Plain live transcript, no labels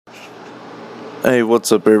Hey,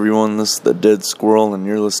 what's up everyone? This is the Dead Squirrel and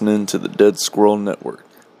you're listening to the Dead Squirrel Network.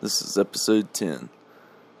 This is episode 10.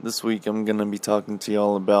 This week I'm going to be talking to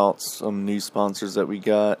y'all about some new sponsors that we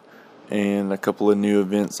got and a couple of new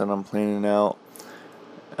events that I'm planning out.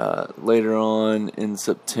 Later on in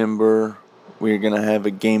September, we're going to have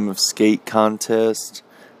a game of skate contest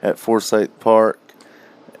at Forsyth Park.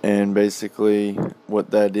 And basically what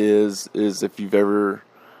that is if you've ever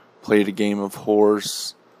played a game of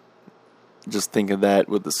horse, just think of that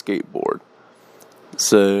with a skateboard.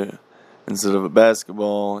 So instead of a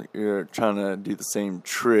basketball, you're trying to do the same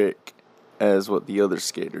trick as what the other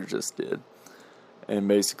skater just did. And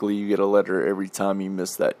basically you get a letter every time you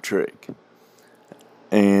miss that trick.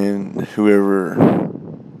 And whoever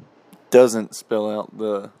doesn't spell out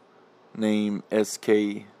the name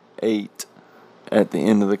SK8 at the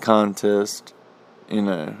end of the contest,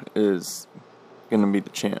 is going to be the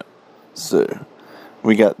champ. So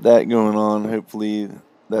we got that going on. Hopefully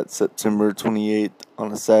that's September 28th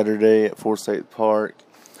on a Saturday at Forsyth Park.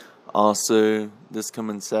 Also, this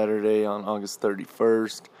coming Saturday on August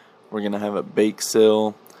 31st, we're going to have a bake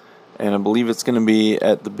sale. And I believe it's going to be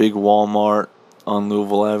at the big Walmart on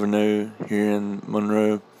Louisville Avenue here in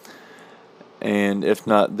Monroe. And if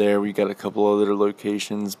not there, we got a couple other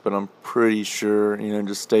locations. But I'm pretty sure,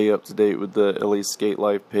 just stay up to date with the LA Skate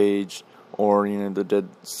Life page or, the Dead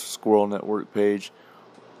Squirrel Network page.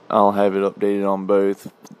 I'll have it updated on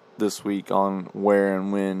both this week on where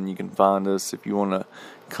and when you can find us if you want to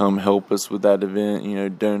come help us with that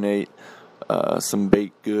event. Donate some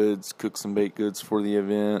baked goods, cook some baked goods for the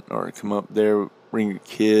event, or come up there, bring your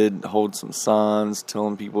kid, hold some signs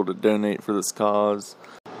telling people to donate for this cause.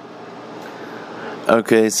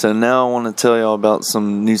 Okay, so now I want to tell y'all about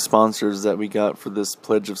some new sponsors that we got for this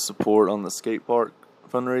pledge of support on the skate park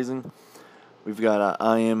fundraising. We've got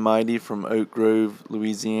I Am Mighty from Oak Grove,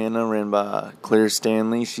 Louisiana, ran by Claire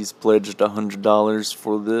Stanley. She's pledged $100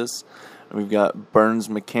 for this. And we've got Burns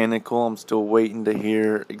Mechanical. I'm still waiting to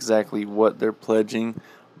hear exactly what they're pledging,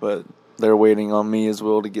 but they're waiting on me as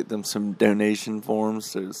well to get them some donation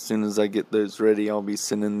forms. So as soon as I get those ready, I'll be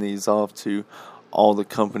sending these off to all the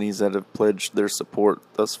companies that have pledged their support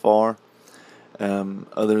thus far.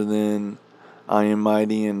 Other than I Am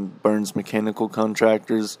Mighty and Burns Mechanical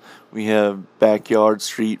Contractors, we have Backyard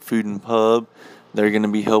Street Food and Pub. They're going to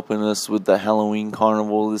be helping us with the Halloween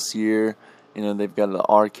Carnival this year. They've got an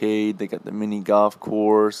arcade, they got the mini golf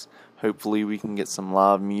course. Hopefully we can get some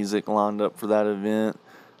live music lined up for that event.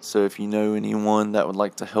 So if you know anyone that would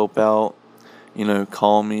like to help out,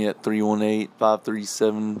 call me at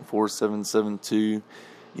 318-537-4772.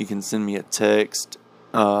 You can send me a text.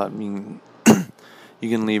 You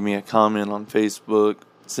can leave me a comment on Facebook,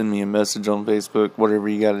 send me a message on Facebook, whatever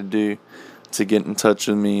you got to do to get in touch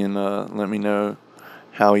with me and let me know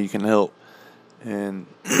how you can help. And,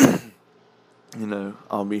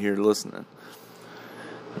 I'll be here listening.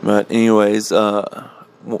 But anyways,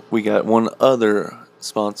 we got one other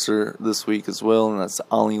sponsor this week as well, and that's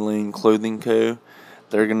Ollie Lane Clothing Co.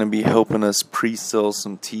 They're going to be helping us pre-sell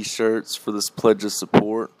some t-shirts for this pledge of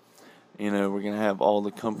support. We're going to have all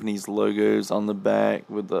the company's logos on the back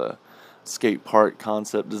with the skate park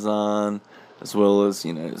concept design, as well as,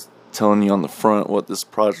 telling you on the front what this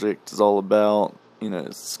project is all about.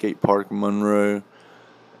 Skate Park Monroe.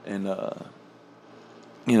 And,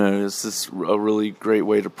 it's just a really great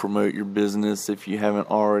way to promote your business if you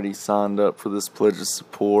haven't already signed up for this pledge of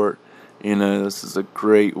support. This is a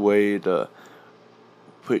great way to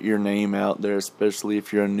put your name out there, especially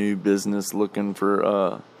if you're a new business looking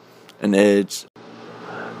for an edge.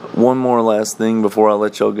 One more last thing before I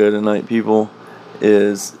let y'all go tonight, people,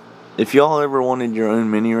 is if y'all ever wanted your own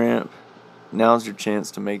mini ramp, now's your chance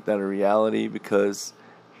to make that a reality, because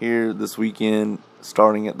here this weekend,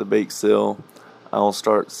 starting at the bake sale, I'll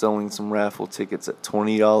start selling some raffle tickets at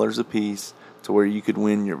 $20 a piece to where you could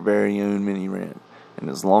win your very own mini ramp. And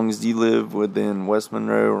as long as you live within West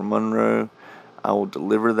Monroe or Monroe, I will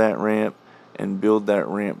deliver that ramp and build that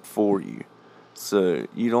ramp for you. So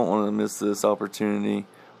you don't want to miss this opportunity.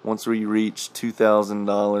 Once we reach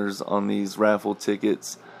 $2,000 on these raffle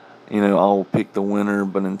tickets, I'll pick the winner.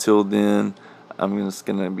 But until then, I'm just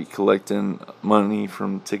going to be collecting money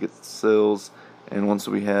from ticket sales. And once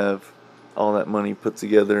we have all that money put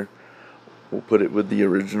together, we'll put it with the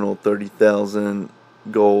original $30,000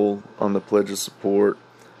 goal on the pledge of support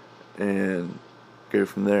and go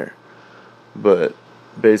from there. But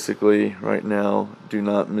basically, right now, do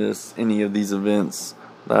not miss any of these events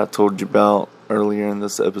that I told you about earlier in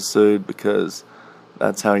this episode, because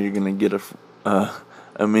that's how you're going to get a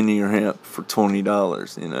mini ramp for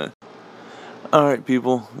 $20, Alright,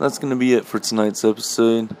 people, that's going to be it for tonight's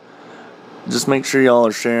episode. Just make sure y'all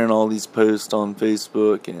are sharing all these posts on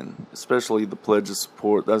Facebook, and especially the pledge of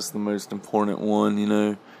support. That's the most important one,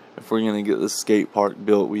 If we're going to get this skate park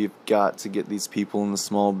built, we've got to get these people in the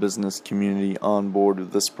small business community on board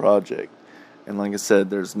with this project. And like I said,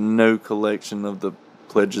 there's no collection of the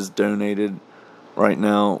pledges donated right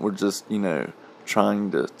now. We're just,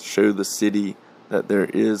 trying to show the city that there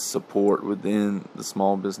is support within the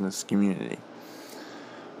small business community.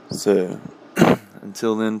 So,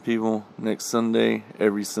 until then, people, next Sunday,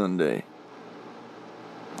 every Sunday.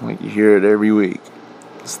 Like you hear it every week.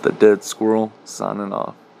 It's the Dead Squirrel signing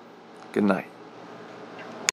off. Good night.